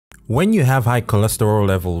When you have high cholesterol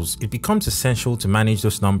levels, it becomes essential to manage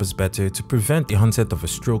those numbers better to prevent the onset of a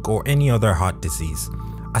stroke or any other heart disease.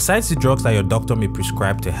 Aside the drugs that your doctor may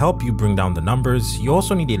prescribe to help you bring down the numbers, you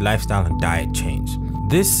also need a lifestyle and diet change.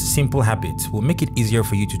 This simple habit will make it easier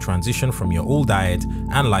for you to transition from your old diet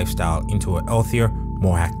and lifestyle into a healthier,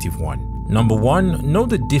 more active one. Number 1, know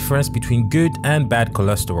the difference between good and bad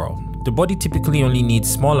cholesterol. The body typically only needs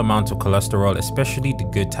small amounts of cholesterol, especially the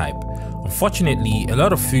good type. Unfortunately, a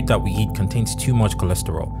lot of food that we eat contains too much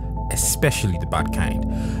cholesterol, especially the bad kind.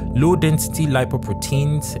 Low density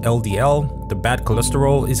lipoproteins, LDL, the bad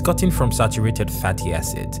cholesterol, is gotten from saturated fatty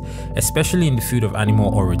acids, especially in the food of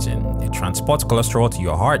animal origin. It transports cholesterol to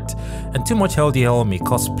your heart, and too much LDL may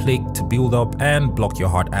cause plaque to build up and block your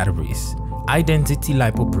heart arteries. High density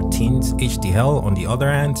lipoproteins, HDL, on the other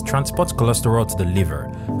hand, transports cholesterol to the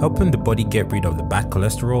liver, helping the body get rid of the bad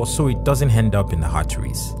cholesterol so it doesn't end up in the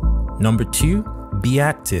arteries. Number 2, be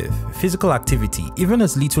active. Physical activity, even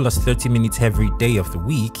as little as 30 minutes every day of the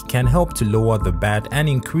week, can help to lower the bad and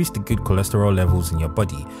increase the good cholesterol levels in your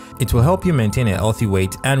body. It will help you maintain a healthy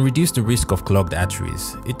weight and reduce the risk of clogged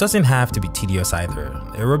arteries. It doesn't have to be tedious either.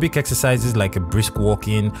 Aerobic exercises like a brisk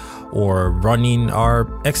walking or running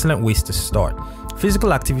are excellent ways to start.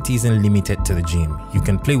 Physical activity isn't limited to the gym. You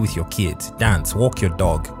can play with your kids, dance, walk your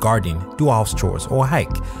dog, garden, do house chores, or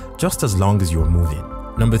hike, just as long as you're moving.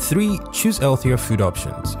 Number 3, choose healthier food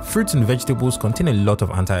options. Fruits and vegetables contain a lot of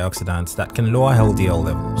antioxidants that can lower LDL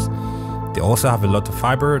levels. They also have a lot of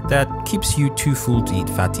fiber that keeps you too full to eat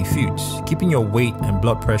fatty foods, keeping your weight and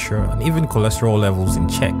blood pressure and even cholesterol levels in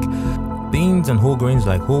check. Beans and whole grains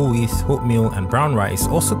like whole wheat, oatmeal, and brown rice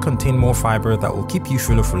also contain more fiber that will keep you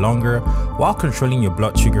fuller for longer while controlling your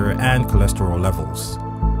blood sugar and cholesterol levels.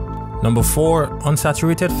 Number 4,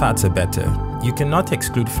 unsaturated fats are better. You cannot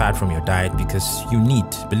exclude fat from your diet because you need,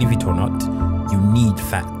 believe it or not, you need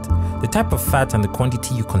fat. The type of fat and the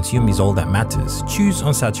quantity you consume is all that matters. Choose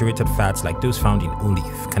unsaturated fats like those found in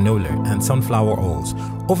olive, canola, and sunflower oils,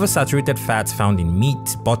 over saturated fats found in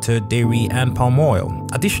meat, butter, dairy, and palm oil.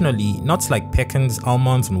 Additionally, nuts like pecans,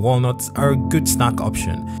 almonds, and walnuts are a good snack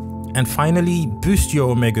option. And finally, boost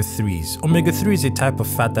your omega-3s. Omega-3 is a type of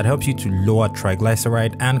fat that helps you to lower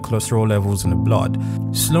triglyceride and cholesterol levels in the blood,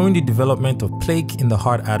 slowing the development of plaque in the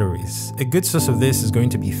heart arteries. A good source of this is going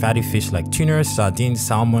to be fatty fish like tuna, sardines,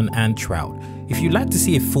 salmon, and trout. If you'd like to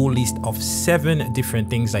see a full list of 7 different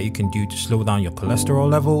things that you can do to slow down your cholesterol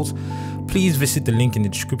levels, please visit the link in the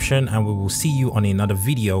description and we will see you on another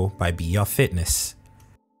video by BeYAH Fitness.